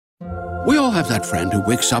We all have that friend who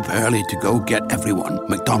wakes up early to go get everyone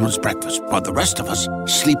McDonald's breakfast, while the rest of us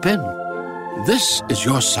sleep in. This is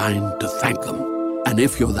your sign to thank them. And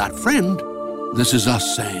if you're that friend, this is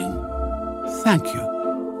us saying thank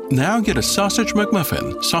you. Now get a sausage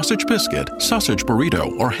McMuffin, sausage biscuit, sausage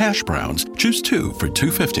burrito, or hash browns. Choose 2 for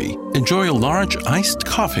 $2.50. Enjoy a large iced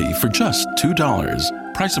coffee for just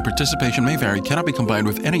 $2. Price and participation may vary. Cannot be combined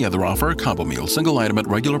with any other offer or combo meal. Single item at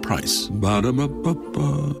regular price.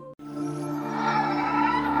 Ba-da-ba-ba-ba.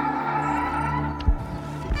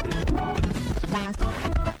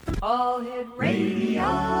 All Hit Radio.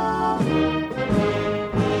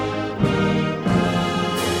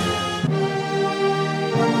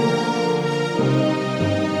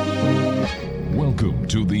 Welcome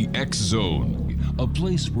to the X Zone, a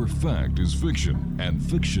place where fact is fiction and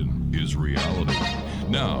fiction is reality.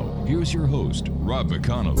 Now, here's your host, Rob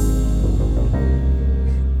McConnell.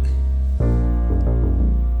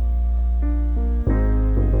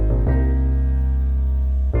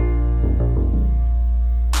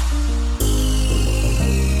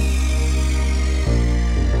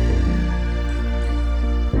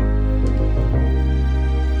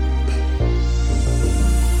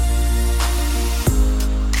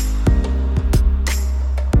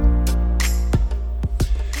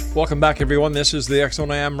 Welcome back, everyone. This is the X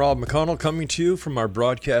Zone. I am Rob McConnell, coming to you from our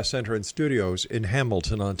broadcast center and studios in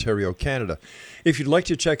Hamilton, Ontario, Canada. If you'd like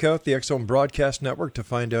to check out the X Zone Broadcast Network to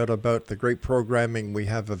find out about the great programming we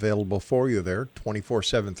have available for you there,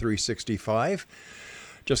 24/7, 365,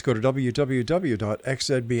 just go to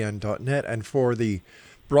www.xzbn.net. And for the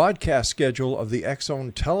broadcast schedule of the X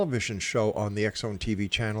Zone television show on the X Zone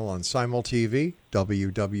TV channel on Simul TV,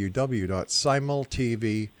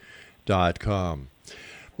 www.simultv.com.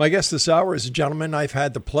 My guest this hour is a gentleman I've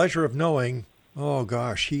had the pleasure of knowing, oh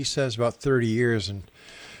gosh, he says about 30 years. And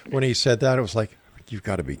when he said that, it was like, you've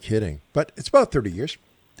got to be kidding. But it's about 30 years.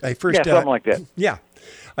 Something like that. Yeah.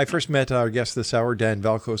 I first met our guest this hour, Dan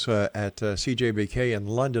Valkos, at CJBK in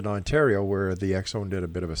London, Ontario, where the X Zone did a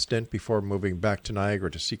bit of a stint before moving back to Niagara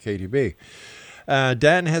to CKTB.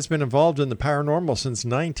 Dan has been involved in the paranormal since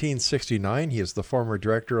 1969. He is the former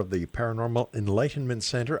director of the Paranormal Enlightenment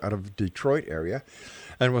Center out of Detroit area,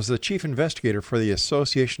 and was the chief investigator for the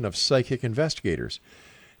Association of Psychic Investigators.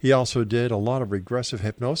 He also did a lot of regressive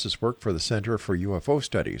hypnosis work for the Center for UFO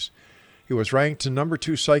Studies. He was ranked number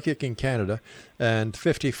 2 psychic in Canada and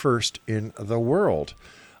 51st in the world.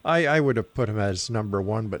 I would have put him as number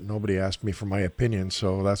 1, but nobody asked me for my opinion,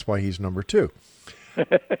 so that's why he's number 2.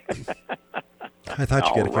 I thought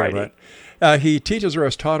you'd get a kick out of that. He teaches or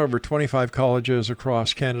has taught over 25 colleges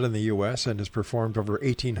across Canada and the U.S. and has performed over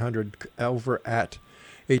at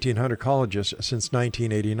 1,800 colleges since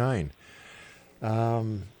 1989.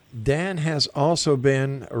 Dan has also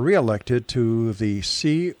been reelected to the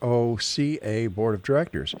COCA Board of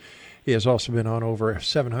Directors. He has also been on over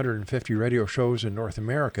 750 radio shows in North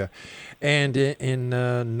America. And in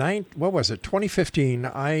 2015,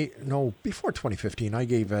 before 2015, I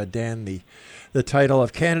gave Dan the title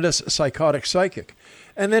of Canada's Psychotic Psychic.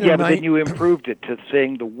 And then then you improved it to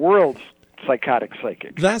saying the world's Psychotic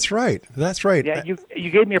Psychic. That's right. Yeah, you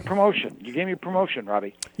gave me a promotion. You gave me a promotion,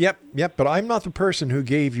 Robbie. Yep. But I'm not the person who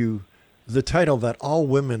gave you the title that all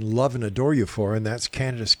women love and adore you for, and that's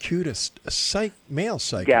Canada's cutest male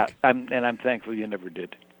psychic. Yeah, I'm thankful you never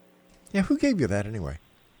did. Yeah, who gave you that anyway?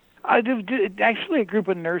 Actually, a group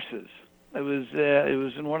of nurses. It was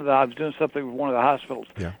in I was doing something with one of the hospitals,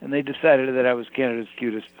 and they decided that I was Canada's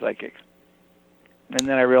cutest psychic. And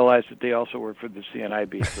then I realized that they also work for the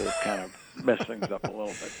CNIB, so it kind of messed things up a little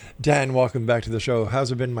bit. Dan, welcome back to the show.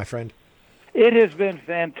 How's it been, my friend? It has been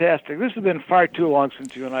fantastic. This has been far too long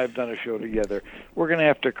since you and I have done a show together. We're going to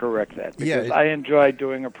have to correct that, because I enjoy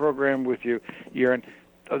doing a program with you.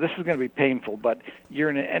 This is going to be painful, but you're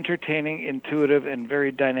an entertaining, intuitive, and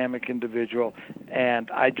very dynamic individual, and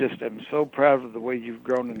I just am so proud of the way you've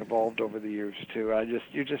grown and evolved over the years, too.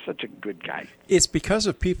 You're just such a good guy. It's because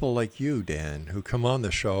of people like you, Dan, who come on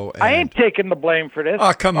the show. I ain't taking the blame for this.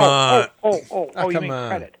 Oh, come on. You mean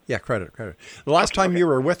credit. Yeah, credit. The last time you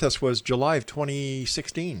were with us was July of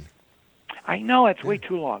 2016. I know, it's way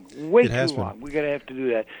too long. Way too long. We're going to have to do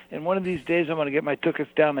that. And one of these days, I'm going to get my tickets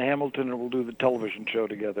down to Hamilton, and we'll do the television show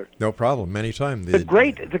together. No problem. Anytime. The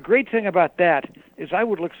great thing about that is I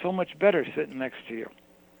would look so much better sitting next to you.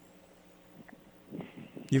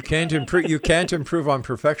 You can't improve on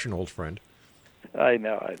perfection, old friend. I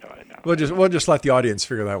know. We'll just let the audience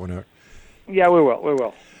figure that one out. Yeah, we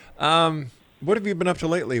will. What have you been up to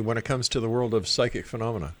lately when it comes to the world of psychic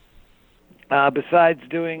phenomena? Besides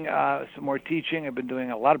doing some more teaching, I've been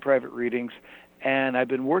doing a lot of private readings, and I've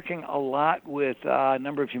been working a lot with a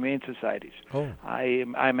number of humane societies. Oh.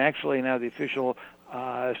 I'm actually now the official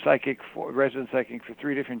resident psychic for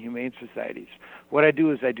 3 different humane societies. What I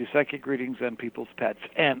do is I do psychic readings on people's pets,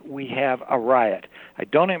 and we have a riot. I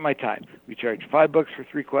donate my time. We charge $5 for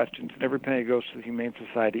 3 questions, and every penny goes to the Humane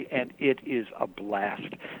Society, and it is a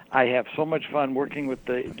blast. I have so much fun working with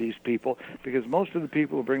these people, because most of the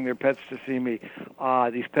people who bring their pets to see me,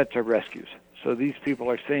 these pets are rescues. So these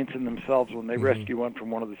people are saints in themselves when they rescue one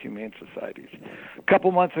from one of the humane societies. A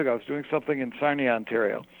couple months ago, I was doing something in Sarnia,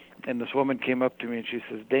 Ontario, and this woman came up to me and she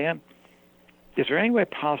says, Dan, is there any way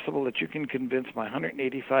possible that you can convince my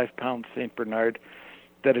 185-pound St. Bernard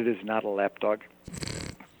that it is not a lapdog?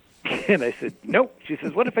 And I said, no. She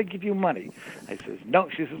says, what if I give you money? I says, no.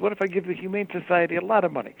 She says, what if I give the Humane Society a lot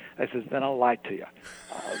of money? I says, then I'll lie to you.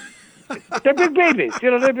 They're big babies.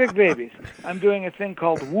 They're big babies. I'm doing a thing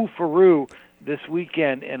called Woofaroo this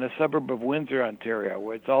weekend in a suburb of Windsor, Ontario,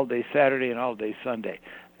 where it's all day Saturday and all day Sunday.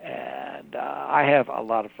 And I have a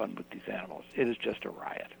lot of fun with these animals. It is just a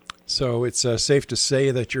riot. So it's safe to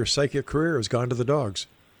say that your psychic career has gone to the dogs.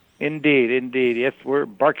 Indeed. Yes, we're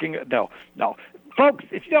barking. No. Folks,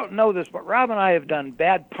 if you don't know this, but Rob and I have done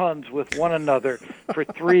bad puns with one another for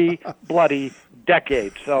 3 bloody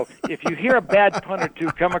decades. So if you hear a bad pun or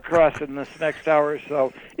two come across in this next hour or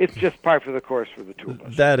so, it's just par for the course for the two of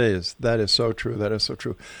us. That is so true. That is so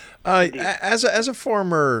true. As a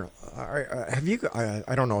former, have you?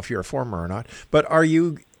 I don't know if you're a former or not, but are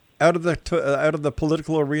you out of the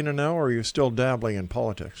political arena now, or are you still dabbling in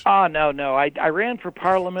politics? No. I ran for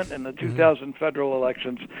Parliament in the 2000 federal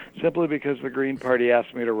elections simply because the Green Party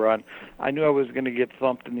asked me to run. I knew I was going to get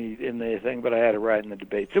thumped in the thing, but I had to ride in the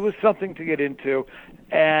debates. It was something to get into,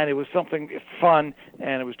 and it was something fun,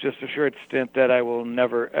 and it was just a short stint that I will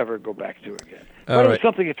never, ever go back to again. But it was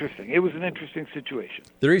something interesting. It was an interesting situation.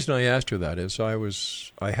 The reason I asked you that is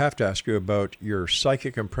I have to ask you about your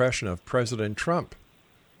psychic impression of President Trump.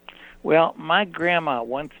 Well, my grandma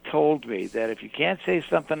once told me that if you can't say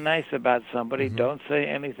something nice about somebody, don't say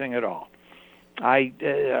anything at all. My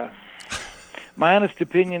honest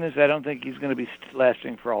opinion is I don't think he's going to be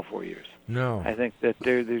lasting for all 4 years. No. I think that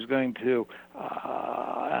there's going to,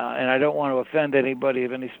 and I don't want to offend anybody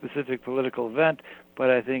of any specific political event, but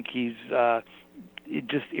I think he's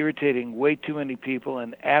just irritating way too many people.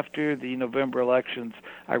 And after the November elections,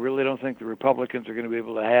 I really don't think the Republicans are going to be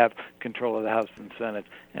able to have control of the House and Senate.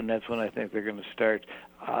 And that's when I think they're going to start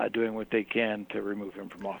doing what they can to remove him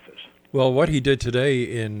from office. Well, what he did today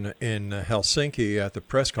in Helsinki at the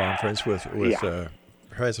press conference with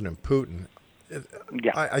President Putin,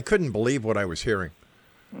 I couldn't believe what I was hearing.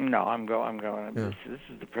 No, I'm going. This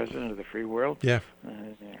is the president of the free world. Yeah.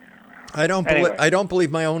 I don't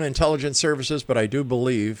believe my own intelligence services, but I do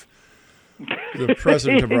believe the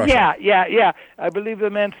president of Russia. Yeah. I believe the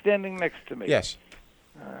man standing next to me. Yes.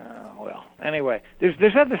 Well, anyway,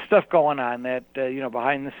 there's other stuff going on that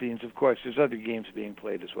behind the scenes. Of course, there's other games being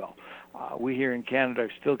played as well. We here in Canada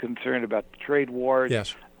are still concerned about the trade wars.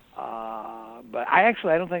 Yes. But I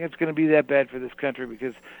don't think it's going to be that bad for this country,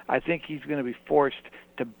 because I think he's going to be forced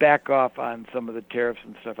to back off on some of the tariffs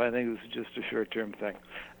and stuff. I think this is just a short-term thing.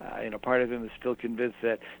 Part of him is still convinced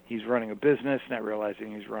that he's running a business, not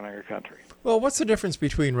realizing he's running a country. Well, what's the difference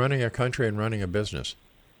between running a country and running a business?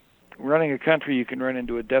 Running a country, you can run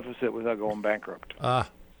into a deficit without going bankrupt.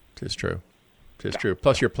 Tis true. True.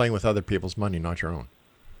 Plus, you're playing with other people's money, not your own.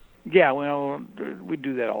 Yeah, well, we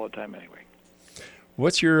do that all the time anyway.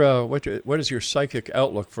 What's your what is your psychic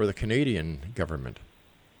outlook for the Canadian government?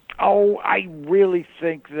 Oh, I really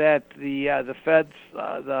think that the feds,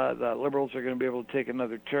 the Liberals, are going to be able to take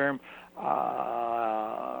another term.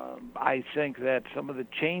 I think that some of the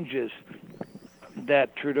changes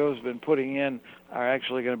that Trudeau's been putting in are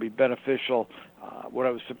actually going to be beneficial. What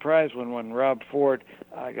I was surprised when Rob Ford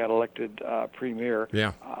got elected premier.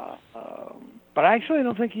 Yeah. But I actually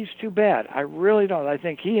don't think he's too bad. I really don't. I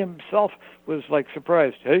think he himself was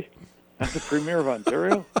surprised. Hey, I'm the premier of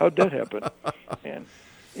Ontario? How'd that happen? And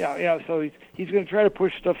so he's going to try to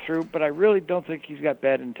push stuff through, but I really don't think he's got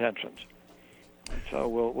bad intentions. So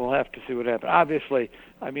we'll have to see what happens. Obviously,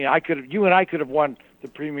 you and I could have won the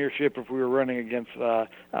premiership if we were running against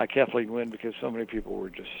Kathleen Wynne, because so many people were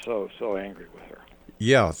just so angry with her.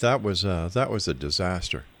 Yeah, that was a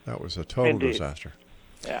disaster. That was a total disaster.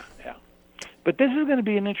 Yeah. But this is going to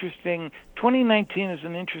be an interesting. 2019 is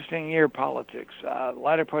an interesting year of politics. The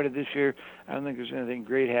latter part of this year, I don't think there's anything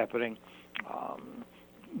great happening.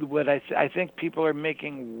 What I think people are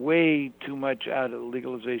making way too much out of the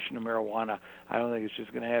legalization of marijuana. I don't think it's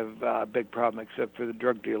just going to have a big problem, except for the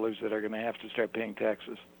drug dealers that are going to have to start paying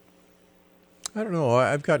taxes. I don't know.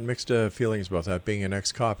 I've got mixed feelings about that, being an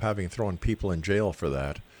ex-cop, having thrown people in jail for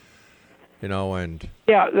that. And...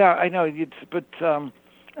 Yeah, I know. But,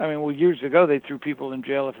 years ago they threw people in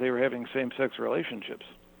jail if they were having same-sex relationships.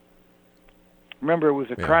 Remember, it was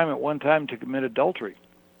a crime at one time to commit adultery.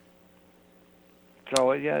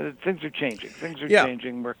 So, things are changing. Things are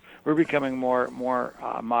changing. We're becoming more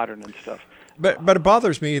modern and stuff. But it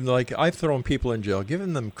bothers me, like, I've thrown people in jail,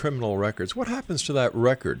 given them criminal records. What happens to that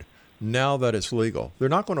record now that it's legal? They're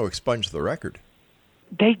not going to expunge the record.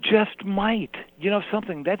 They just might.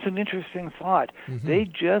 Something, that's an interesting thought. Mm-hmm. They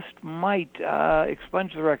just might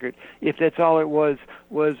expunge the record if that's all it was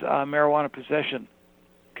marijuana possession.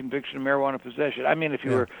 Conviction of marijuana possession. I mean, if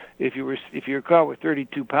you were caught with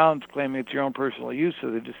 32 pounds claiming it's your own personal use, so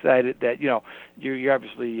they decided that you're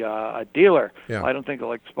obviously a dealer. Yeah. Well, I don't think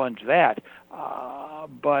they'll expunge that.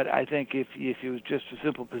 But I think if it was just a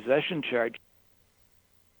simple possession charge,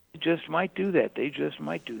 they just might do that.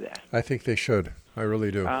 I think they should. I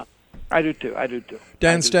really do. I do too.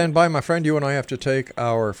 Dan, stand by, my friend. You and I have to take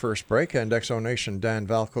our first break, and Exonation Dan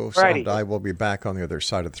Valkos and I will be back on the other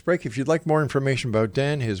side of this break. If you'd like more information about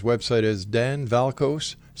Dan, his website is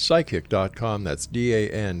danvalkospsychic.com. That's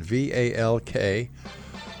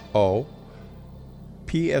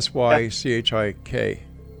DanValkospsychik.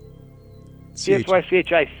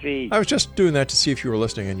 PSYCHIC. I was just doing that to see if you were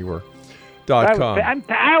listening, and you were. .com.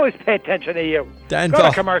 I always pay attention to you. Go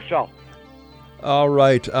to commercial. All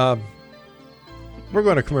right. We're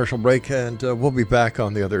going to commercial break, and we'll be back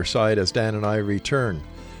on the other side as Dan and I return,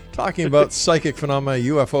 talking about psychic phenomena,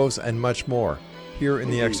 UFOs, and much more here in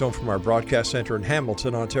the X Zone from our broadcast center in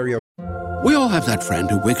Hamilton, Ontario. We all have that friend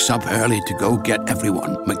who wakes up early to go get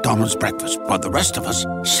everyone McDonald's breakfast, while the rest of us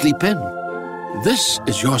sleep in. This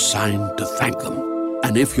is your sign to thank them.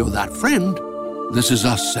 And if you're that friend, this is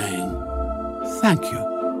us saying thank you.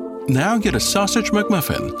 Now get a sausage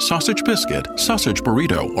McMuffin, sausage biscuit, sausage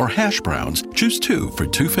burrito, or hash browns. Choose 2 for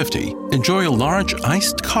 $2.50. Enjoy a large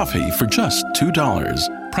iced coffee for just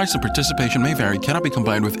 $2. Price and participation may vary. Cannot be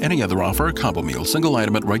combined with any other offer or combo meal. Single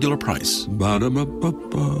item at regular price.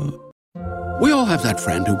 Ba-da-ba-ba-ba. We all have that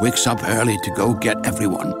friend who wakes up early to go get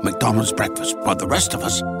everyone McDonald's breakfast, while the rest of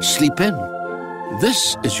us sleep in.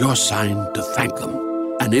 This is your sign to thank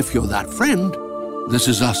them. And if you're that friend, this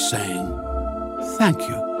is us saying thank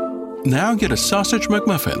you. Now get a sausage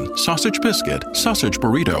McMuffin, sausage biscuit, sausage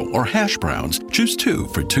burrito, or hash browns. Choose 2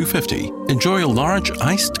 for $2.50. Enjoy a large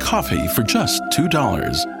iced coffee for just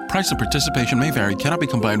 $2. Price and participation may vary. Cannot be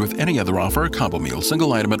combined with any other offer or combo meal.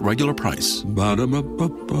 Single item at regular price.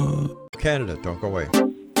 Ba-da-ba-ba-ba. Canada, don't go away.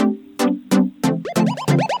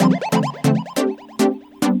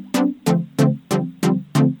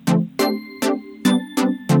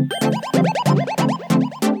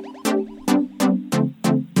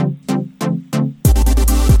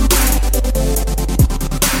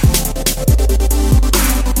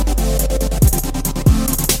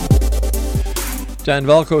 Dan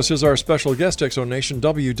Valkos is our special guest, Exonation,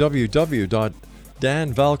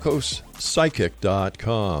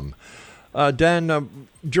 www.danvalkospsychic.com. Dan,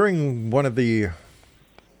 during one of the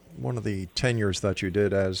tenures that you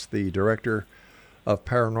did as the Director of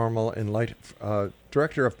Paranormal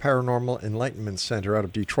Enlightenment Center out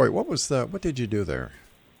of Detroit, what did you do there?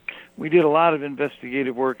 We did a lot of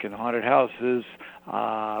investigative work in haunted houses.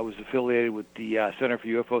 I was affiliated with the Center for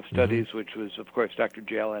UFO Studies, which was, of course, Dr.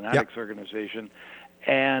 J. Allen Hydek's organization.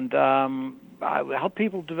 And I helped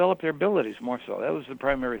people develop their abilities more so. That was the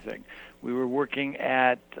primary thing. We were working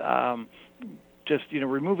at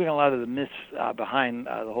removing a lot of the myths behind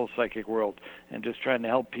the whole psychic world, and just trying to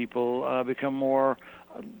help people become more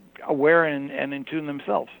aware and in tune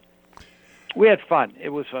themselves. We had fun. It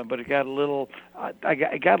was fun, but it got a little. I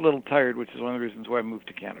got a little tired, which is one of the reasons why I moved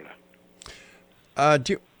to Canada.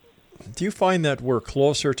 Do you find that we're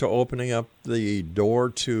closer to opening up the door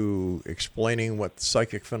to explaining what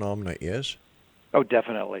psychic phenomena is? Oh,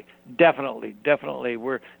 definitely.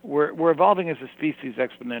 We're evolving as a species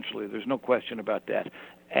exponentially. There's no question about that.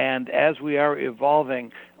 And as we are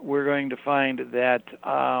evolving, we're going to find that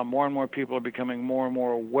more and more people are becoming more and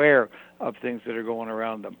more aware of things that are going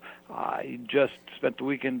around them. I just spent the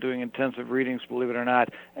weekend doing intensive readings, believe it or not,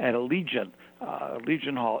 at a Legion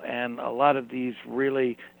Hall, and a lot of these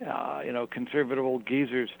really, conservative old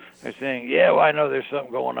geezers are saying, "Yeah, well, I know there's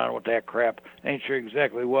something going on with that crap. Ain't sure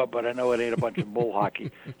exactly what, but I know it ain't a bunch of bull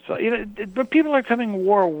hockey." So, but people are becoming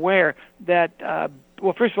more aware that.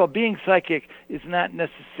 Well, first of all, being psychic is not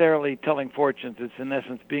necessarily telling fortunes. It's, in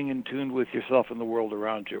essence, being in tune with yourself and the world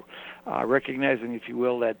around you, recognizing, if you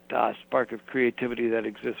will, that spark of creativity that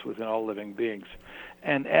exists within all living beings.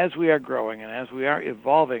 And as we are growing and as we are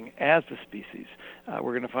evolving as a species,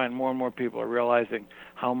 we're going to find more and more people are realizing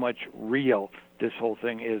how much real this whole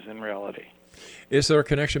thing is in reality. Is there a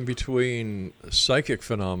connection between psychic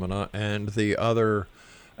phenomena and the other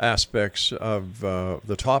aspects of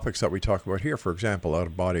the topics that we talk about here? For example,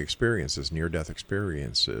 out-of-body experiences, near-death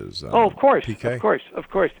experiences. Of course, PK? of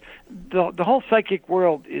course. The whole psychic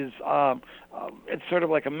world is it's sort of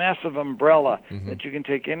like a massive umbrella that you can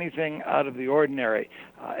take anything out of the ordinary.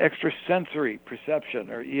 Extrasensory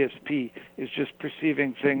perception, or ESP, is just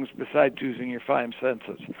perceiving things besides using your five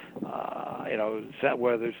senses.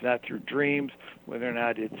 Whether it's not through dreams, whether or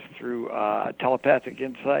not it's through telepathic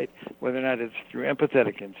insight, whether or not it's through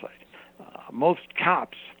empathetic insight. Most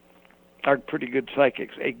cops are pretty good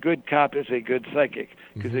psychics. A good cop is a good psychic,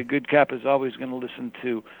 because a good cop is always going to listen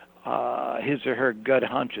to his or her gut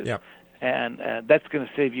hunches. Yep. And that's going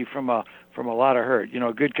to save you from a lot of hurt.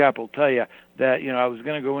 A good cop will tell you that, I was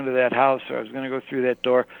going to go into that house or I was going to go through that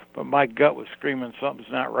door, but my gut was screaming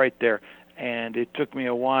something's not right there. And it took me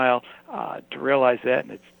a while to realize that,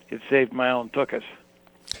 and it saved my own tuchus.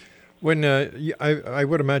 When I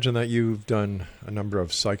would imagine that you've done a number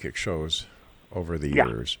of psychic shows over the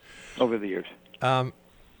years. Over the years.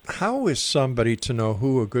 How is somebody to know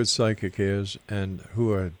who a good psychic is and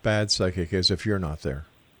who a bad psychic is if you're not there?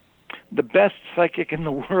 The best psychic in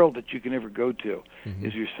the world that you can ever go to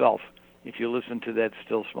is yourself. If you listen to that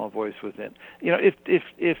still small voice within,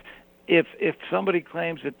 if somebody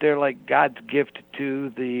claims that they're like God's gift to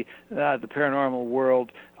the paranormal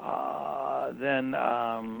world, then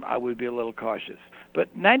I would be a little cautious.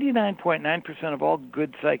 But 99.9% of all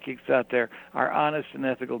good psychics out there are honest and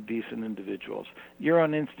ethical, decent individuals. Your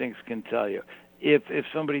own instincts can tell you. If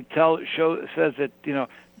somebody says that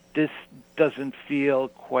this doesn't feel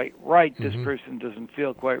quite right, this person doesn't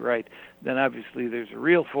feel quite right, then obviously there's a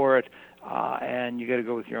reel for it, and you got to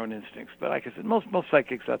go with your own instincts. But like I said, most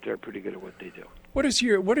psychics out there are pretty good at what they do. What is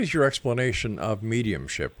your explanation of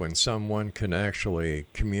mediumship, when someone can actually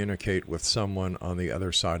communicate with someone on the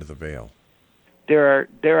other side of the veil? There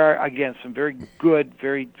are again some very good,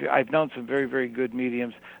 I've known some very, very good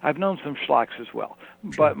mediums. I've known some schlocks as well,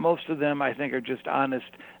 but most of them I think are just honest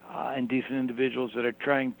and decent individuals that are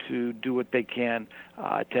trying to do what they can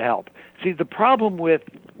to help. See, the problem with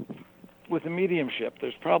the mediumship,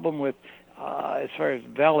 there's a problem with as far as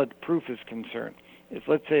valid proof is concerned.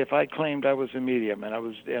 Let's say if I claimed I was a medium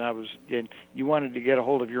and you wanted to get a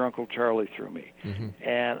hold of your Uncle Charlie through me,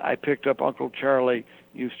 and I picked up Uncle Charlie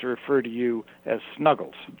used to refer to you as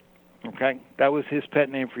Snuggles. Okay, that was his pet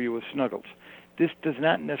name for you, was Snuggles. This does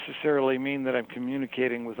not necessarily mean that I'm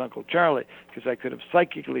communicating with Uncle Charlie, because I could have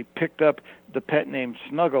psychically picked up the pet name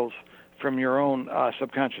Snuggles from your own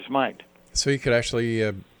subconscious mind. So you could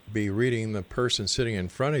actually be reading the person sitting in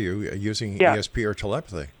front of you using ESP or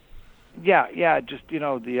telepathy. Yeah. Just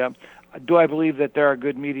do I believe that there are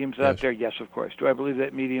good mediums out there? Yes, of course. Do I believe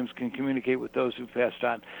that mediums can communicate with those who passed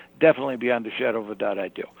on? Definitely, beyond a shadow of a doubt, I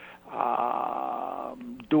do.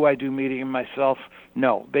 Do I do medium myself?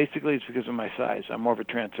 No. Basically, it's because of my size. I'm more of a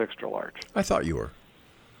trans extra large. I thought you were.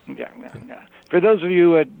 Yeah. For those of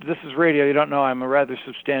you, this is radio, you don't know, I'm a rather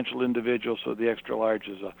substantial individual, so the extra large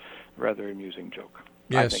is a rather amusing joke.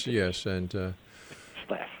 Yes, and...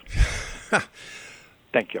 Laugh.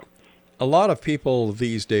 Thank you. A lot of people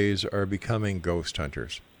these days are becoming ghost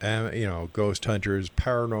hunters. Ghost hunters,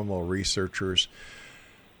 paranormal researchers.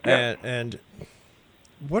 Yeah. And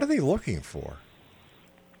what are they looking for?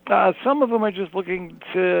 Some of them are just looking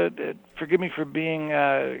to, forgive me for being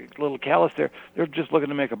a little callous there, they're just looking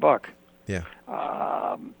to make a buck. Yeah.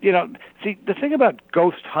 See, the thing about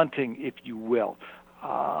ghost hunting, if you will,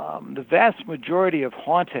 the vast majority of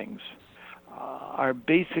hauntings are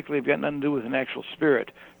basically have got nothing to do with an actual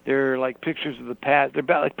spirit. They're like pictures of the past. They're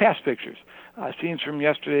like past pictures. Scenes from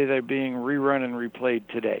yesterday that are being rerun and replayed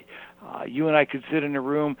today. You and I could sit in a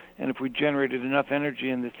room, and if we generated enough energy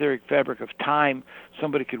in the etheric fabric of time,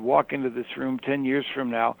 somebody could walk into this room 10 years from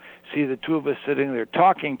now, see the two of us sitting there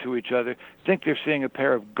talking to each other, think they're seeing a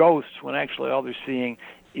pair of ghosts when actually all they're seeing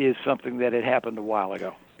is something that had happened a while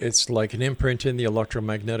ago. It's like an imprint in the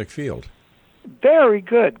electromagnetic field. Very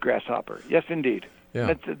good, Grasshopper. Yes, indeed.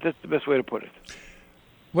 Yeah. That's the best way to put it.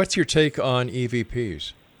 What's your take on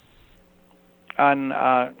EVPs? On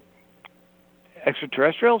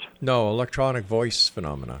extraterrestrials? No, electronic voice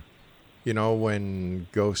phenomena. When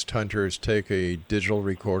ghost hunters take a digital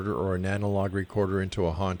recorder or an analog recorder into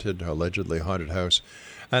a allegedly haunted house,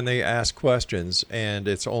 and they ask questions, and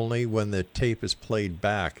it's only when the tape is played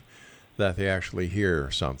back that they actually hear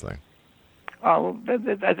something.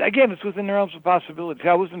 Again, it's within the realms of possibilities.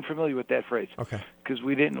 I wasn't familiar with that phrase. Okay. Because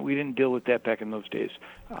we didn't deal with that back in those days.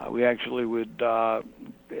 We actually would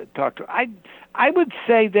talk to. I would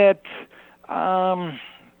say that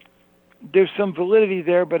there's some validity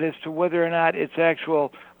there, but as to whether or not it's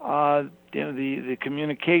actual, the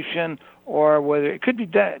communication, or whether it could be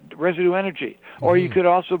residue energy, or you could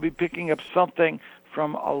also be picking up something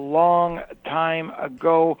from a long time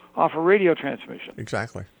ago off a radio transmission.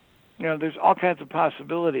 Exactly. There's all kinds of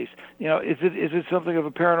possibilities. Is it something of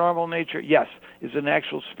a paranormal nature? Yes. Is it an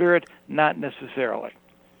actual spirit? Not necessarily.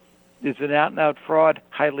 Is it an out-and-out fraud?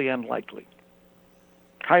 Highly unlikely.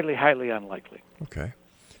 Highly, highly unlikely. Okay.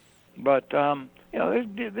 But there's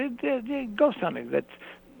ghost hunting. That's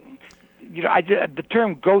the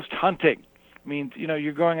term ghost hunting means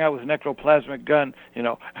you're going out with an ectoplasmic gun.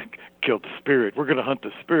 Killed the spirit. We're going to hunt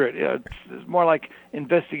the spirit. It's more like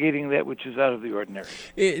investigating that which is out of the ordinary.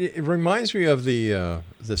 It reminds me of the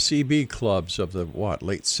CB clubs of the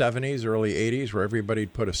late 70s, early 80s, where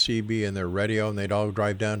everybody'd put a CB in their radio and they'd all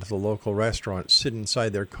drive down to the local restaurant, sit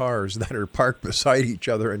inside their cars that are parked beside each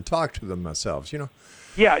other, and talk to themselves. Yeah.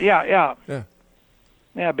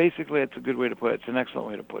 Yeah, basically, it's a good way to put it. It's an excellent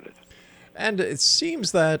way to put it. And it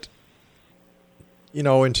seems that,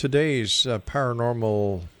 in today's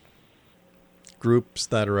paranormal groups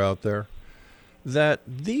that are out there, that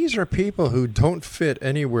these are people who don't fit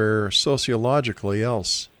anywhere sociologically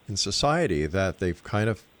else in society, that they've kind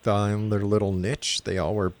of found their little niche. They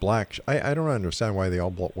all wear black. I don't understand why they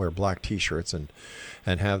all wear black T-shirts and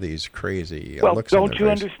have these crazy looks. Well, don't you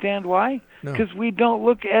understand why? Because we don't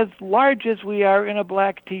look as large as we are in a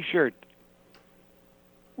black T-shirt.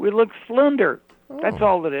 We look slender. Oh. That's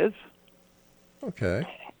all it is. Okay.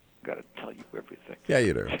 Got to tell you everything. Yeah,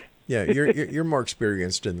 you do. Yeah, you're more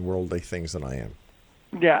experienced in worldly things than I am.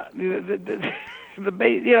 Yeah,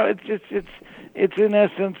 it's in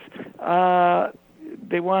essence,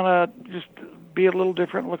 they want to just be a little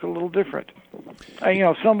different, look a little different.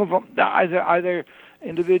 Some of them either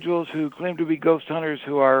individuals who claim to be ghost hunters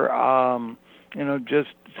who are,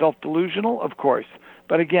 just self-delusional, of course.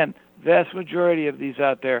 But again, vast majority of these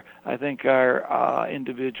out there, I think, are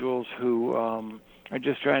individuals who are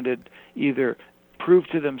just trying to either prove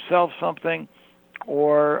to themselves something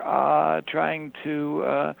or trying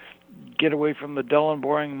to get away from the dull and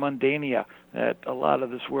boring mundania that a lot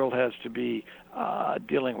of this world has to be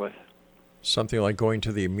dealing with. Something like going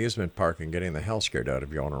to the amusement park and getting the hell scared out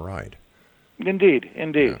of you on a ride. Indeed,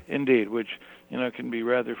 which can be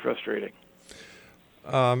rather frustrating.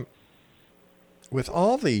 With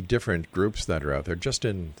all the different groups that are out there, just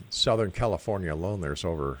in Southern California alone, there's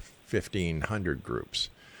over 1,500 groups.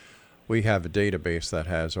 We have a database that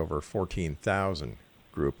has over 14,000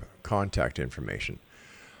 group contact information.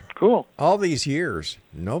 Cool. All these years,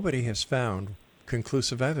 nobody has found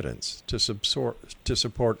conclusive evidence to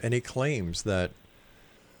support any claims that,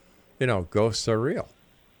 ghosts are real.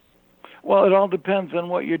 Well, it all depends on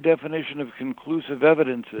what your definition of conclusive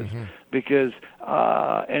evidence is, because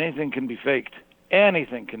anything can be faked.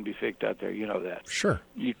 Anything can be faked out there. You know that. Sure.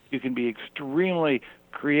 You can be extremely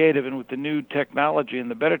creative, and with the new technology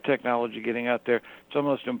and the better technology getting out there, it's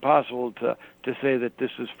almost impossible to say that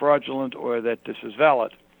this is fraudulent or that this is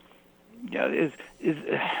valid.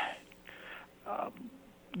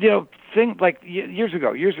 Things like years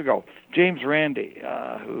ago, James Randi,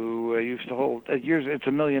 who used to hold it's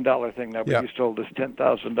 $1 million thing now, but he used to hold this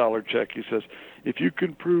 $10,000 check. He says, if you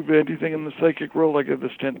can prove anything in the psychic world, I give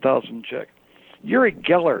this $10,000 check. Uri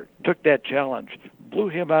Geller took that challenge, blew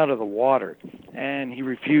him out of the water, and he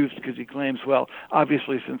refused because he claims, well,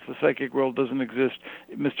 obviously since the psychic world doesn't exist,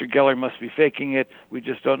 Mr. Geller must be faking it. We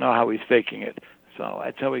just don't know how he's faking it. So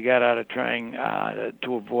that's how we got out of trying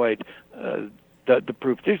to avoid the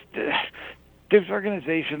proof. There's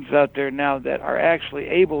organizations out there now that are actually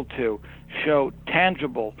able to show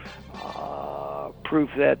tangible proof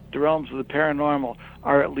that the realms of the paranormal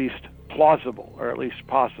are at least plausible, or at least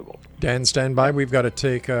possible. Dan, stand by. We've got to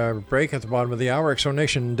take a break at the bottom of the hour.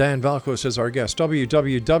 Exonation, Dan Valkos is our guest.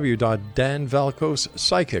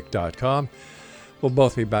 www.danvalkospsychic.com. We'll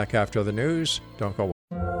both be back after the news. Don't go away.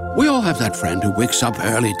 We all have that friend who wakes up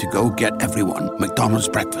early to go get everyone McDonald's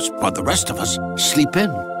breakfast, while the rest of us sleep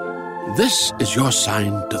in. This is your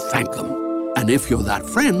sign to thank them. And if you're that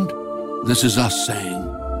friend, this is us saying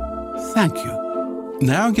thank you.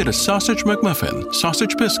 Now get a sausage McMuffin,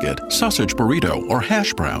 sausage biscuit, sausage burrito, or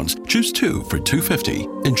hash browns. Choose 2 for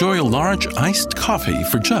 $2.50. Enjoy a large iced coffee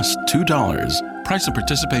for just $2. Price and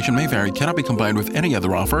participation may vary. Cannot be combined with any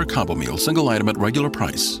other offer or combo meal. Single item at regular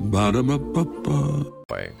price. Ba-da-ba-ba-ba.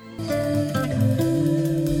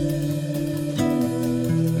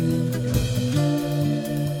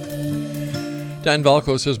 Dan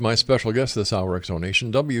Valkos is my special guest this hour,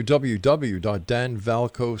 Exonation.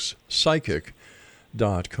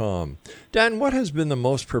 www.danvalkospsychic.com. Dan, what has been the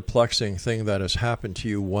most perplexing thing that has happened to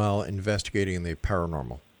you while investigating the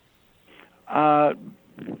paranormal? I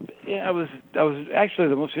was actually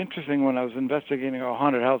the most interesting when I was investigating a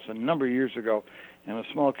haunted house a number of years ago in a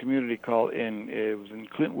small community it was in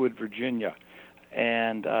Clintwood, Virginia.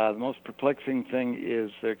 And the most perplexing thing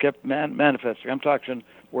is they kept manifesting. I'm talking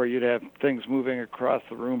where you'd have things moving across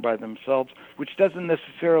the room by themselves, which doesn't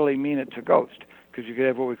necessarily mean it's a ghost, because you could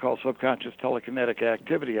have what we call subconscious telekinetic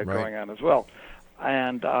activity going on as well.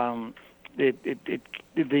 And the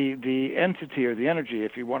entity or the energy,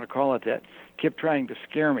 if you want to call it that, kept trying to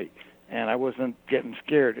scare me, and I wasn't getting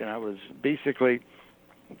scared, and I was basically,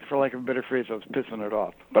 for lack of a better phrase, I was pissing it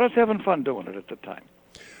off. But I was having fun doing it at the time.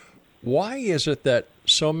 Why is it that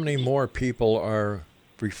so many more people are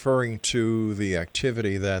referring to the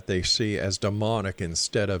activity that they see as demonic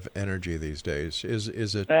instead of energy these days?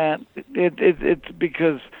 Is it? It's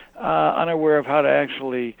because unaware of how to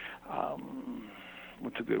actually.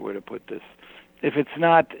 What's a good way to put this? If it's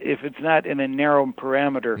not in a narrow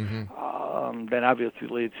parameter, then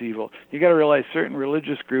obviously it's evil. You got to realize certain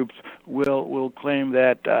religious groups will claim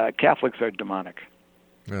that Catholics are demonic.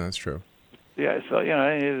 Yeah, that's true. Yeah, so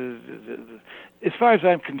as far as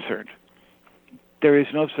I'm concerned, there is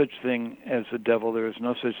no such thing as the devil. There is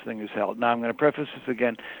no such thing as hell. Now, I'm going to preface this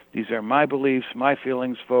again. These are my beliefs, my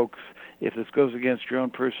feelings, folks. If this goes against your own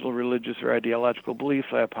personal religious or ideological beliefs,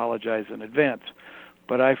 I apologize in advance.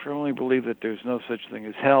 But I firmly believe that there's no such thing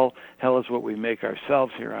as hell. Hell is what we make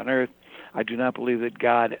ourselves here on earth. I do not believe that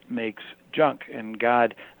God makes junk, and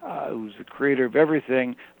God, who's the creator of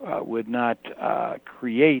everything, would not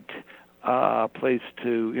create a place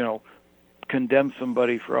to, condemn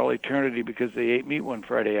somebody for all eternity because they ate meat one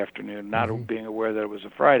Friday afternoon, not being aware that it was a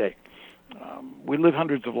Friday. We live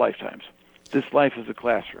hundreds of lifetimes. This life is a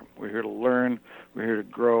classroom. We're here to learn. We're here to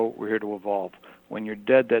grow. We're here to evolve. When you're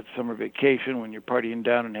dead, that's summer vacation. When you're partying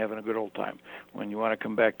down and having a good old time. When you want to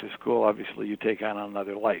come back to school, obviously you take on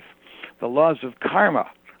another life. The laws of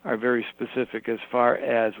karma are very specific as far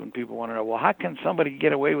as when people want to know, well, how can somebody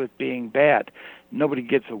get away with being bad? Nobody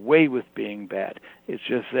gets away with being bad. It's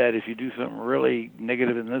just that if you do something really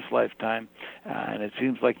negative in this lifetime, and it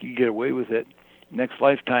seems like you get away with it, next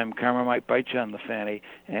lifetime karma might bite you on the fanny,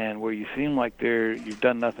 and where you seem like you've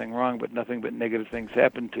done nothing wrong, but nothing but negative things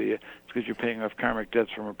happen to you, it's because you're paying off karmic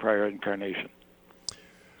debts from a prior incarnation.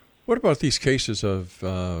 What about these cases of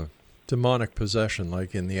demonic possession,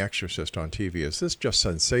 like in The Exorcist on TV? Is this just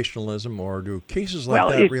sensationalism, or do cases like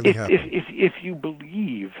that really happen? If you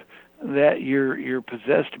believe that you're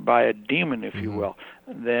possessed by a demon, if you will,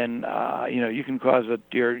 then you can cause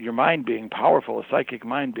your mind being powerful, a psychic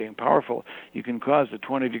mind being powerful. You can cause a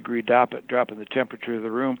 20-degree drop in the temperature of the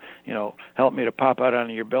room. Help me to pop out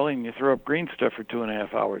onto your belly, and you throw up green stuff for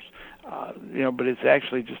 2.5 hours. But it's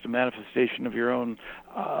actually just a manifestation of your own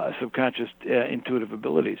subconscious intuitive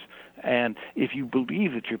abilities. And if you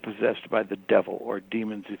believe that you're possessed by the devil or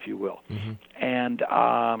demons, if you will, and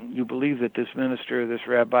you believe that this minister, or this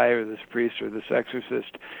rabbi, or this priest, or this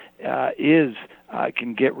exorcist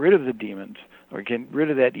can get rid of the demons or get rid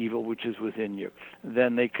of that evil which is within you,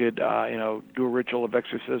 then they could do a ritual of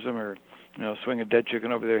exorcism, or swing a dead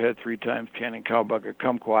chicken over their head 3 times, chanting cowbug or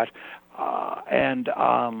kumquat,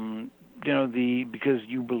 because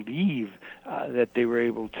you believe that they were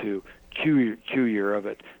able to cure you of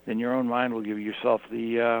it, then your own mind will give yourself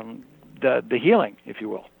the healing, if you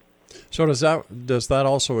will. So does that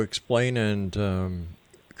also explain and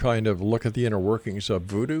kind of look at the inner workings of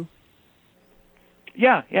voodoo?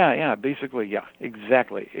 Yeah. Basically, yeah.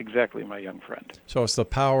 Exactly, my young friend. So it's the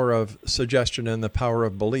power of suggestion and the power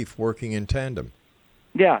of belief working in tandem.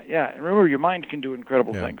 Yeah. And remember, your mind can do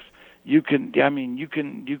incredible things. You can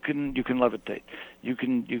levitate. You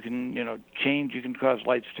can change. You can cause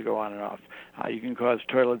lights to go on and off. You can cause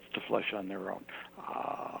toilets to flush on their own.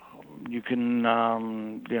 You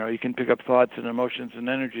can pick up thoughts and emotions and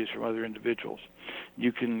energies from other individuals.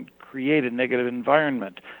 You can create a negative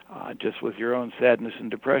environment just with your own sadness and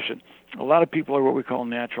depression. A lot of people are what we call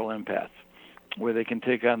natural empaths, where they can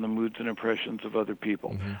take on the moods and impressions of other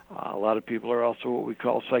people. A lot of people are also what we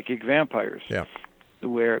call psychic vampires. Yeah.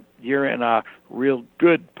 Where you're in a real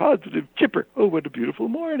good, positive, chipper, oh, what a beautiful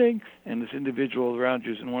morning, and this individual around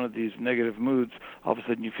you is in one of these negative moods, all of a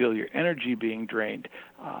sudden you feel your energy being drained,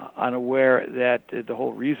 unaware that the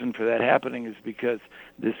whole reason for that happening is because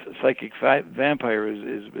this psychic vampire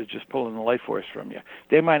is just pulling the life force from you.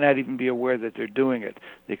 They might not even be aware that they're doing it.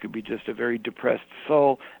 They could be just a very depressed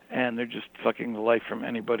soul, and they're just sucking the life from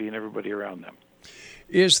anybody and everybody around them.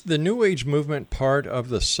 Is the New Age movement part of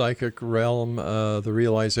the psychic realm, the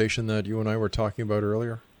realization that you and I were talking about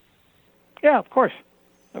earlier? Yeah, of course,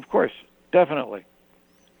 definitely.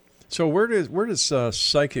 So where does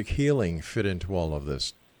psychic healing fit into all of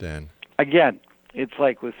this, Dan? Again, it's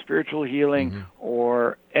like with spiritual healing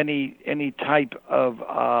or any type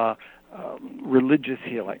of religious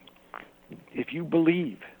healing. If you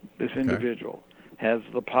believe this individual has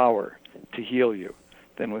the power to heal you,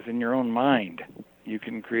 then within your own mind, you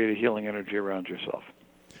can create a healing energy around yourself.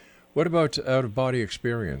 What about out-of-body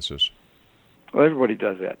experiences? Well, everybody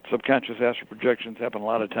does that. Subconscious astral projections happen a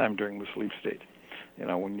lot of time during the sleep state. You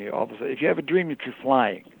know, when you all of a sudden, if you have a dream that you're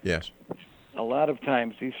flying, yes, a lot of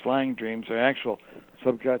times these flying dreams are actual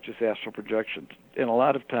subconscious astral projections. And a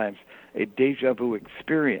lot of times a deja vu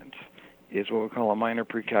experience is what we call a minor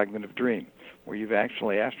precognitive dream, where you've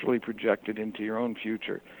actually astrally projected into your own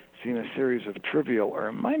future, seen a series of trivial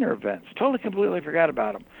or minor events, totally completely forgot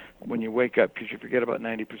about them when you wake up, because you forget about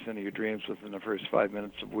 90% of your dreams within the first 5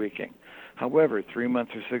 minutes of waking. However, 3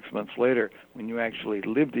 months or 6 months later, when you actually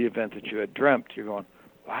live the event that you had dreamt, you're going,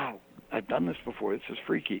 wow, I've done this before. This is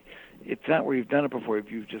freaky. It's not where you've done it before.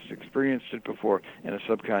 You've just experienced it before in a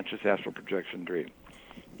subconscious astral projection dream.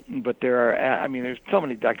 But there's so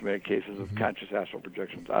many documented cases of conscious astral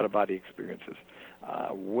projections, out-of-body experiences.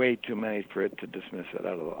 Way too many for it to dismiss it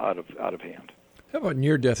out of hand. How about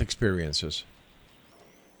near-death experiences?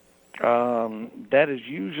 That is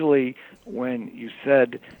usually when you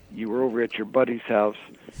said you were over at your buddy's house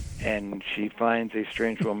and she finds a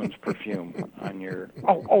strange woman's perfume on your...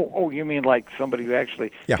 Oh, you mean like somebody who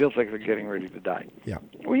actually feels like they're getting ready to die. Yeah.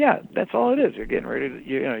 Well, yeah, that's all it is. You're getting ready to,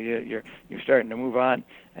 you're starting to move on,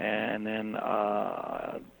 and then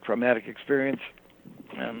traumatic experience,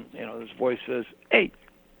 and, this voice says, hey,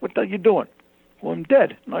 what the hell you doing? Well, I'm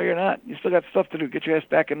dead. No, you're not. You still got stuff to do. Get your ass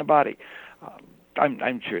back in the body.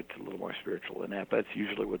 I'm sure it's a little more spiritual than that, but that's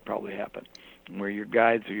usually what probably happened, where your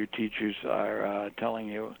guides or your teachers are telling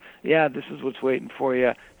you, yeah, this is what's waiting for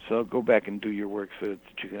you, so go back and do your work so that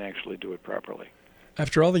you can actually do it properly.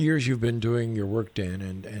 After all the years you've been doing your work, Dan,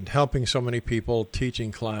 and helping so many people,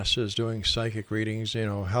 teaching classes, doing psychic readings,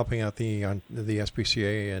 helping out the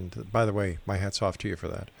SPCA, and by the way, my hat's off to you for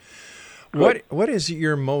that. What is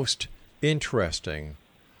your most interesting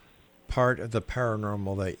part of the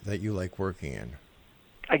paranormal that you like working in?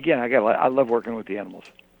 Again, I love working with the animals.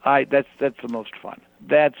 That's the most fun.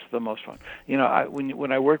 That's the most fun.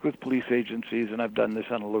 When I work with police agencies, and I've done this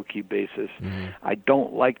on a low-key basis, I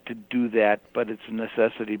don't like to do that, but it's a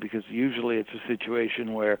necessity, because usually it's a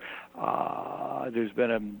situation where there's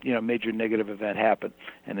been a major negative event happen,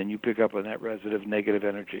 and then you pick up on that resident negative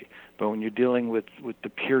energy. But when you're dealing with the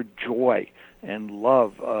pure joy and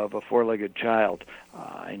love of a four-legged child,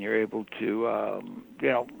 and you're able to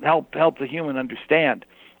help the human understand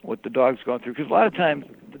what the dog's going through, because a lot of times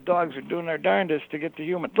the dogs are doing their darndest to get the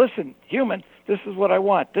human. Listen, human, this is what I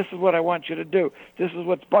want. This is what I want you to do. This is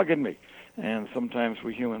what's bugging me. And sometimes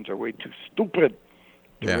we humans are way too stupid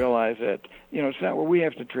to realize that, it's not where we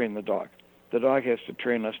have to train the dog. The dog has to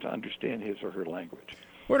train us to understand his or her language.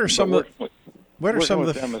 What are some of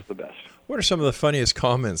them is the best. What are some of the funniest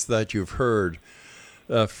comments that you've heard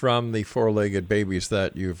from the four-legged babies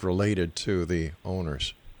that you've related to the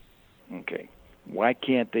owners? Okay. Why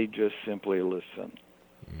can't they just simply listen?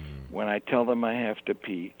 When I tell them I have to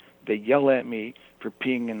pee, they yell at me for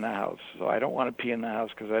peeing in the house. So I don't want to pee in the house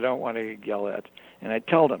because I don't want to get yelled at. And I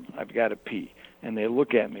tell them I've got to pee. And they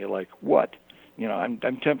look at me like, what?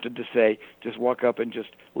 I'm tempted to say, just walk up and just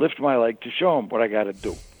lift my leg to show them what I got to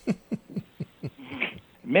do.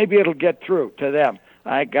 Maybe it'll get through to them.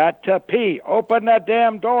 I got to pee. Open that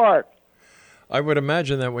damn door. I would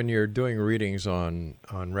imagine that when you're doing readings on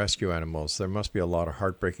rescue animals, there must be a lot of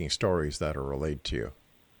heartbreaking stories that are relayed to you.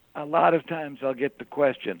 A lot of times I'll get the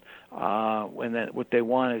question, what they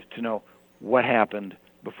want is to know what happened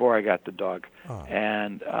before I got the dog. Oh.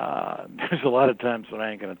 And there's a lot of times when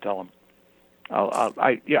I ain't going to tell them.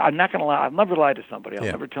 I'm not going to lie. I'll never lie to somebody. I'll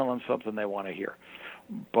never tell them something they want to hear.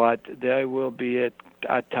 But there will be a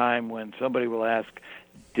time when somebody will ask,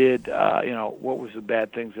 what was the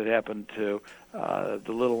bad things that happened to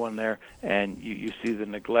the little one there, and you see the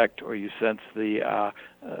neglect, or you sense the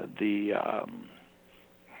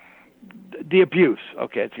abuse.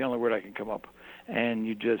 Okay, it's the only word I can come up. And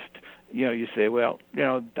you just, you say, well,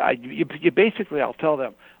 you basically, I'll tell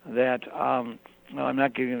them that, I'm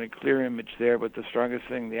not giving a clear image there, but the strongest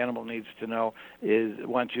thing the animal needs to know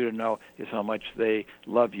wants you to know is how much they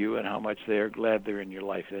love you and how much they are glad they're in your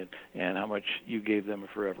life and how much you gave them a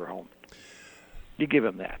forever home. You give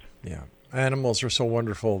them that. Yeah. Animals are so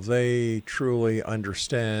wonderful. They truly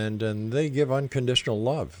understand, and they give unconditional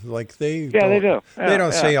love. Like they do. They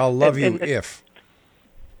don't say, "I'll love you if."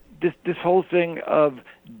 This whole thing of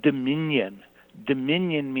dominion.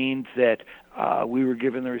 Dominion means that we were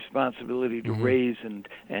given the responsibility to raise and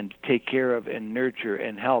take care of and nurture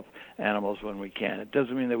and help animals when we can. It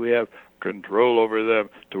doesn't mean that we have control over them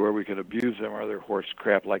to where we can abuse them or other horse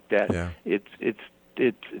crap like that. Yeah. It's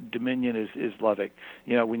dominion is loving.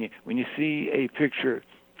 You know, when you see a picture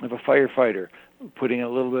of a firefighter putting a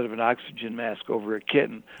little bit of an oxygen mask over a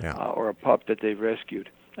kitten or a pup that they've rescued,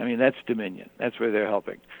 I mean, that's dominion. That's where they're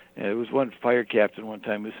helping. And it was one fire captain one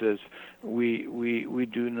time who says, we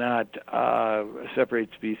do not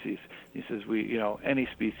separate species. He says, any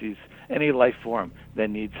species, any life form that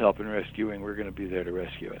needs help in rescuing, we're going to be there to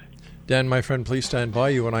rescue it. Dan, my friend, please stand by.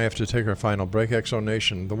 You and I have to take our final break. X-Zone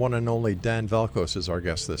Nation, the one and only Dan Valkos is our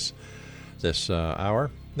guest this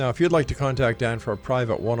hour. Now, if you'd like to contact Dan for a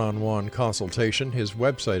private one-on-one consultation, his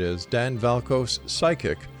website is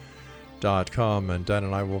danvalkospsychic.com, and Dan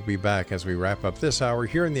and I will be back as we wrap up this hour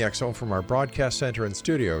here in the X-Zone from our broadcast center and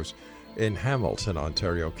studios in Hamilton,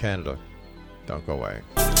 Ontario, Canada. Don't go away.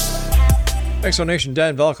 X-Zone Nation,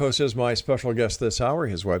 Dan Valkos is my special guest this hour.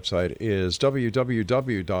 His website is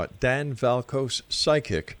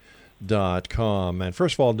www.danvalkospsychic.com. And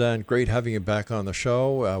first of all, Dan, great having you back on the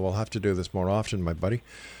show. We'll have to do this more often, my buddy.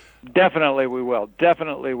 Definitely we will.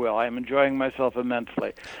 Definitely will. I'm enjoying myself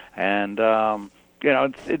immensely. And,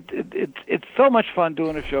 it's so much fun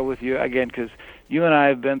doing a show with you, again, because you and I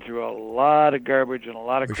have been through a lot of garbage and a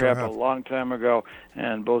lot of crap a long time ago,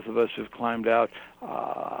 and both of us have climbed out.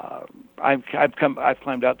 I've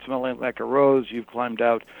climbed out smelling like a rose. You've climbed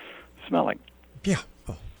out smelling. Yeah.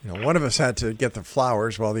 Well, one of us had to get the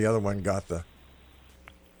flowers while the other one got the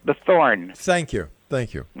thorn. Thank you.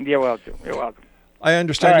 You're welcome. I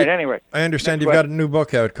understand. All right, anyway. I understand you've got a new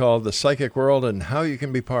book out called The Psychic World and How You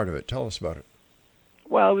Can Be Part of It. Tell us about it.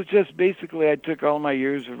 Well, it was just basically I took all my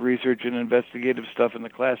years of research and investigative stuff in the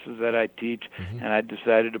classes that I teach, and I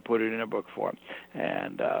decided to put it in a book form.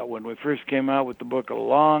 And when we first came out with the book a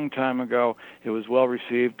long time ago, it was well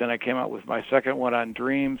received. Then I came out with my second one on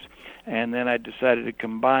dreams, and then I decided to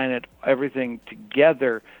combine everything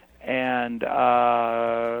together and come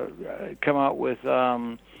out with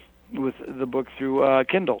the book through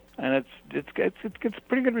Kindle, and it gets a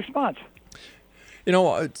pretty good response.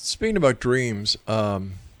 Speaking about dreams,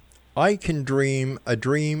 I can dream a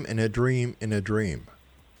dream in a dream in a dream.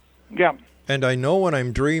 Yeah. And I know when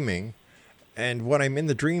I'm dreaming, and when I'm in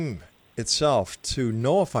the dream itself, to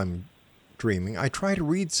know if I'm dreaming, I try to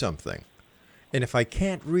read something. And if I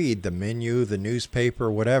can't read the menu, the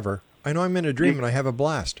newspaper, whatever, I know I'm in a dream and I have a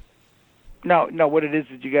blast. No, what it is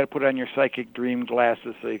you got to put on your psychic dream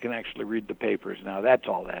glasses so you can actually read the papers now. That's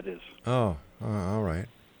all that is. Oh, all right.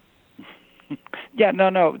 Yeah,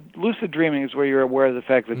 no. Lucid dreaming is where you're aware of the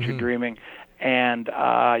fact that you're dreaming, and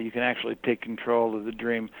you can actually take control of the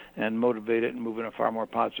dream and motivate it and move in a far more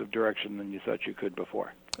positive direction than you thought you could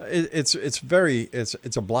before. It's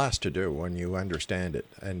a blast to do when you understand it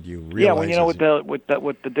and you realize. Yeah, when you know what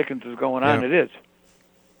the dickens is going on, it is.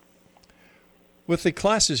 With the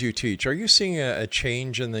classes you teach, are you seeing a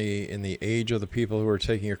change in the age of the people who are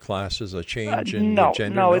taking your classes? A change in the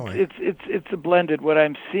gender? No, it's a blended. What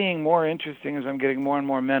I'm seeing more interesting is I'm getting more and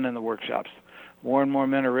more men in the workshops. More and more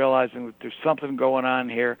men are realizing that there's something going on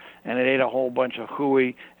here, and it ain't a whole bunch of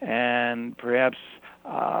hooey. And perhaps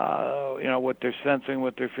what they're sensing,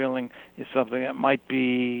 what they're feeling, is something that might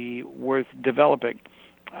be worth developing.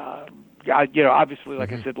 Obviously,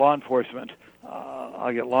 like I said, law enforcement.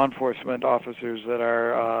 I'll get law enforcement officers that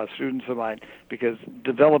are students of mine, because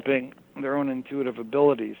developing their own intuitive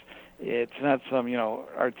abilities, it's not some,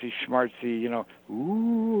 artsy schmartsy,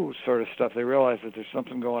 ooh sort of stuff. They realize that there's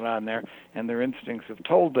something going on there, and their instincts have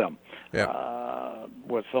told them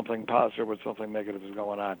what something positive, what something negative is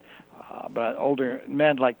going on. But older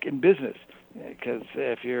men, like in business, because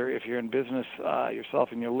if you're in business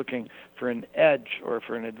yourself and you're looking for an edge or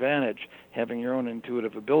for an advantage, having your own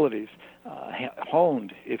intuitive abilities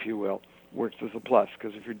honed, if you will, works as a plus.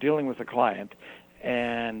 Because if you're dealing with a client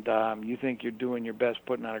and you think you're doing your best,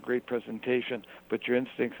 putting on a great presentation, but your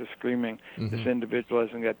instincts are screaming, this individual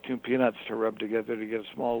hasn't got 2 peanuts to rub together to get a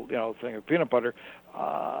small thing of peanut butter,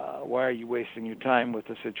 why are you wasting your time with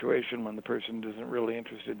the situation when the person isn't really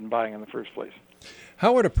interested in buying in the first place?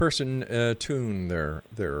 How would a person tune their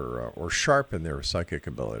or sharpen their psychic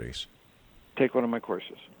abilities? Take one of my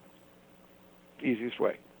courses. Easiest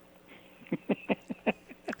way.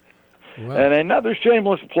 And another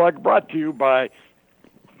shameless plug brought to you by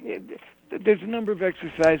there's a number of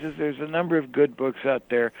exercises. There's a number of good books out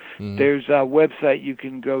there. There's a website you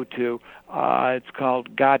can go to. It's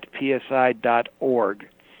called gotpsi.org.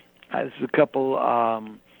 There's a couple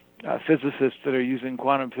physicists that are using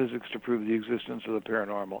quantum physics to prove the existence of the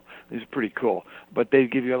paranormal. These are pretty cool. But they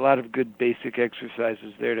give you a lot of good basic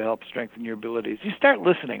exercises there to help strengthen your abilities. You start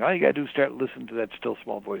listening. All you got to do is start listening to that still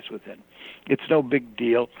small voice within. It's no big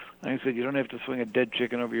deal. Like I said, you don't have to swing a dead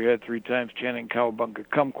chicken over your head 3 times chanting cowabunga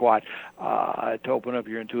kumquat to open up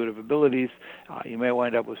your intuitive abilities. You may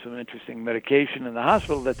wind up with some interesting medication in the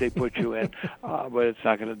hospital that they put you in, but it's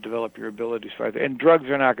not going to develop your abilities further. And drugs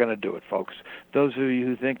are not going to do it, folks. Those of you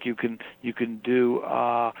who think you can do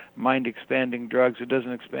mind-expanding drugs, it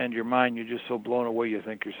doesn't expand your mind. You're just so blown away you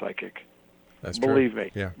think you're psychic. That's Believe true.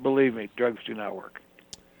 me. Yeah. Believe me, drugs do not work.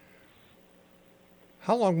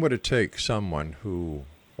 How long would it take someone who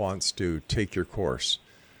wants to take your course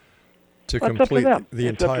to complete the entire?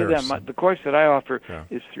 It's up to them. The course that I offer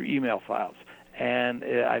is through email files, and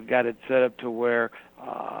I've got it set up to where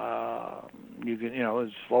you can,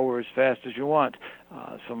 as slow or as fast as you want.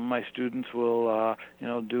 Some of my students will,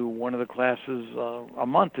 do one of the classes a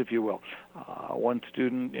month, if you will. One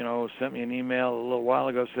student, sent me an email a little while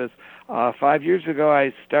ago, says, 5 years ago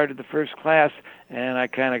I started the first class and I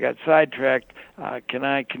kind of got sidetracked. Can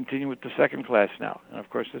I continue with the second class now? And of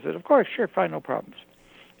course I said, of course, sure, fine, no problems.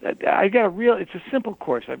 It's a simple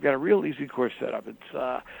course. I've got a real easy course set up. It's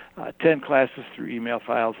 10 classes through email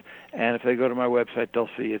files, and if they go to my website, they'll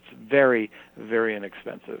see it's very, very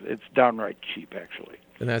inexpensive. It's downright cheap, actually.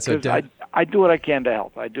 And that's I do what I can to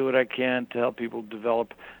help. I do what I can to help people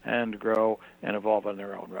develop and grow and evolve on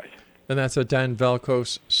their own right. And that's at Dan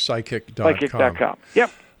Valkos, psychic.com. Psychic.com.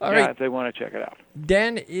 Yep. All right. If they want to check it out.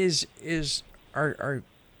 Dan, are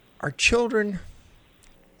children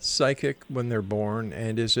psychic when they're born,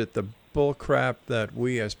 and is it the bull crap that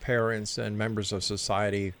we as parents and members of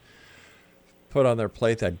society put on their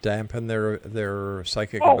plate that dampen their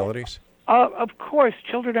psychic abilities? Of course,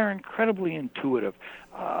 children are incredibly intuitive.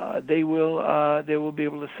 They will be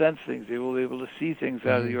able to sense things. They will be able to see things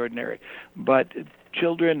out of the ordinary. But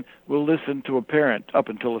children will listen to a parent up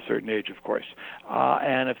until a certain age, of course.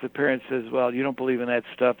 And if the parent says, "Well, you don't believe in that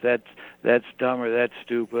stuff. That's dumb or that's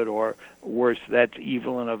stupid or worse, that's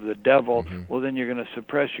evil and of the devil," well, then you're going to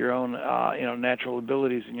suppress your own natural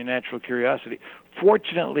abilities and your natural curiosity.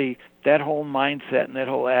 Fortunately, that whole mindset and that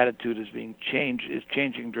whole attitude is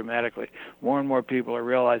changing dramatically. More and more people are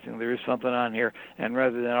realizing there is something on here, and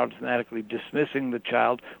rather than automatically dismissing the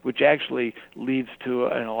child, which actually leads to,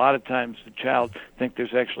 and a lot of times the child think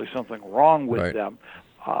there's actually something wrong with them,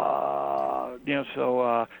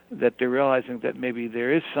 so that they're realizing that maybe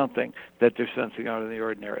there is something that they're sensing out of the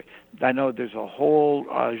ordinary. I know there's a whole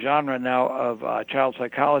genre now of child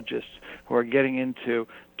psychologists who are getting into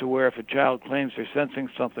to where if a child claims they're sensing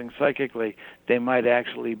something psychically, they might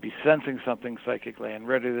actually be sensing something psychically, and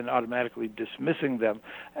rather than automatically dismissing them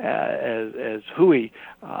as hooey,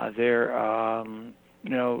 they're helping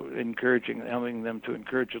them to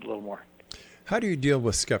encourage it a little more. How do you deal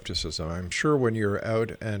with skepticism? I'm sure when you're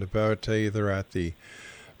out and about, either at the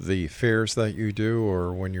fairs that you do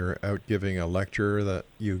or when you're out giving a lecture, that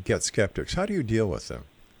you get skeptics. How do you deal with them?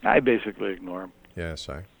 I basically ignore them. Yes,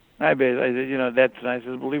 that's nice.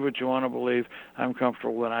 Believe what you want to believe. I'm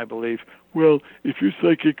comfortable when I believe. Well, if you're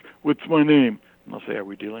psychic, what's my name? And I'll say, are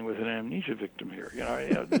we dealing with an amnesia victim here?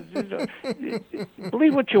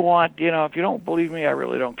 Believe what you want. If you don't believe me, I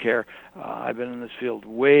really don't care. I've been in this field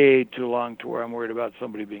way too long to where I'm worried about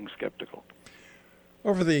somebody being skeptical.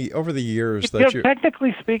 Over the years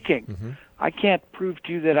technically speaking, I can't prove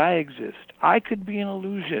to you that I exist. I could be an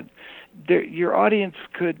illusion. Your audience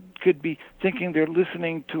could be thinking they're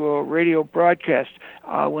listening to a radio broadcast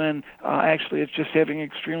when actually it's just having an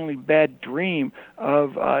extremely bad dream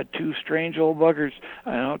of two strange old buggers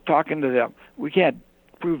talking to them. We can't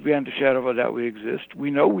prove beyond a shadow of a doubt we exist.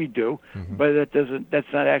 We know we do, but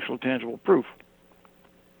that's not actual tangible proof.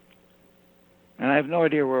 And I have no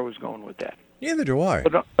idea where I was going with that. Neither do I.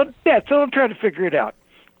 So don't try to figure it out.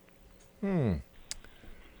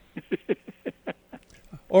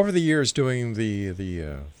 Over the years doing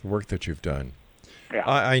the work that you've done,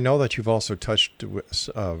 I know that you've also touched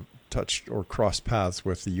or crossed paths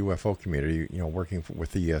with the UFO community, working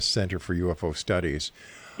with the Center for UFO Studies.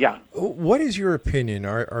 Yeah. What is your opinion?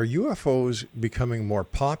 Are UFOs becoming more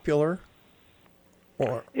popular?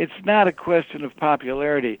 Or it's not a question of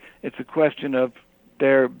popularity. It's a question of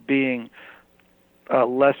their being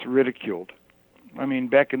less ridiculed. I mean,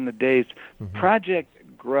 back in the days, Project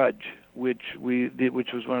Grudge which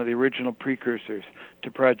was one of the original precursors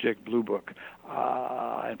to Project Blue Book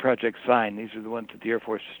and Project Sign. These are the ones that the Air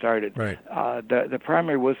Force started. Right. The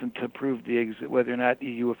primary wasn't to prove whether or not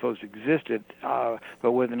UFOs existed,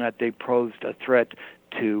 but whether or not they posed a threat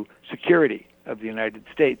to security of the United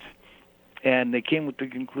States. And they came with the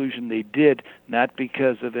conclusion they did, not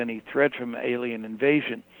because of any threat from alien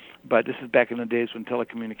invasion, but this is back in the days when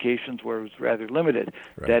telecommunications was rather limited.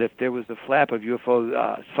 Right. That if there was a flap of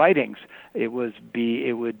UFO sightings, it would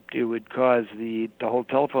cause the whole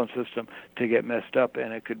telephone system to get messed up,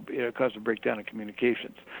 and it could cause a breakdown in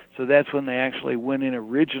communications. So that's when they actually went in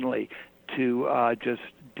originally to just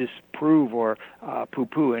disprove or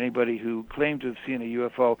poo-poo anybody who claimed to have seen a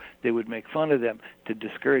UFO. They would make fun of them to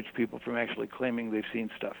discourage people from actually claiming they've seen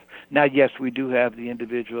stuff. Now, yes, we do have the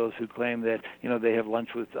individuals who claim that they have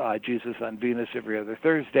lunch with Jesus on Venus every other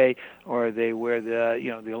Thursday, or they wear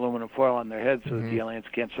the aluminum foil on their head so that the aliens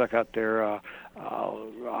can't suck out their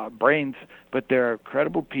brains. But there are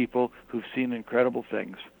credible people who've seen incredible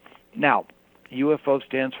things. Now, UFO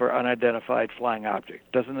stands for unidentified flying object.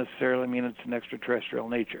 Doesn't necessarily mean it's an extraterrestrial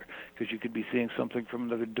nature, because you could be seeing something from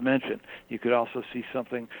another dimension. You could also see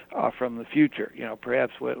something from the future.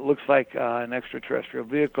 Perhaps what looks like an extraterrestrial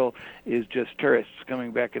vehicle is just tourists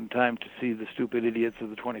coming back in time to see the stupid idiots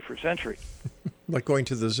of the 21st century. Like going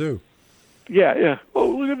to the zoo. Yeah.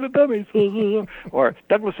 Oh, look at the dummies. Or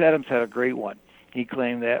Douglas Adams had a great one. He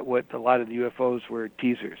claimed that a lot of the UFOs were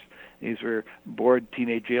teasers. These were bored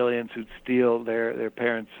teenage aliens who'd steal their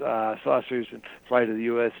parents' saucers and fly to the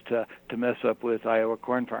U.S. to mess up with Iowa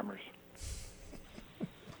corn farmers.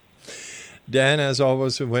 Dan, as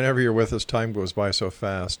always, whenever you're with us, time goes by so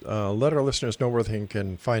fast. Let our listeners know where they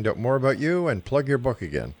can find out more about you and plug your book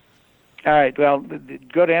again. All right. Well,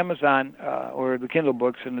 go to Amazon or the Kindle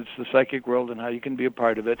books, and it's The Psychic World and how you can be a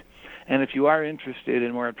part of it. And if you are interested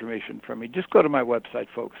in more information from me, just go to my website,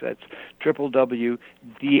 folks. That's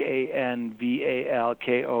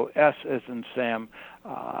www.danvalkos, as in Sam,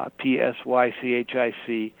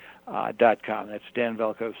 psychic.com. That's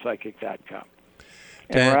danvalkospsychic.com.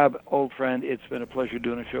 And Rob, old friend, it's been a pleasure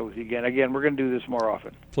doing a show with you again. Again, we're going to do this more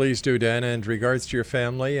often. Please do, Dan, and regards to your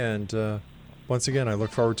family. And once again, I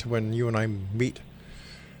look forward to when you and I meet.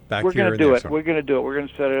 We're going to do it. We're going to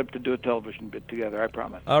set it up to do a television bit together, I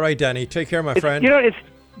promise. All right, Danny. Take care, my friend. You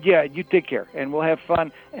take care, and we'll have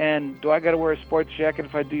fun. And do I got to wear a sports jacket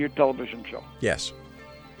if I do your television show? Yes.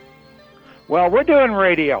 Well, we're doing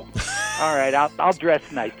radio. All right, I'll dress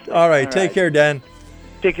nice. All right, take care, Dan.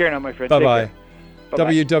 Take care now, my friend. Bye-bye.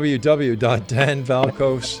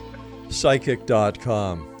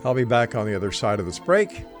 www.danvalkospsychic.com. I'll be back on the other side of this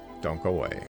break. Don't go away.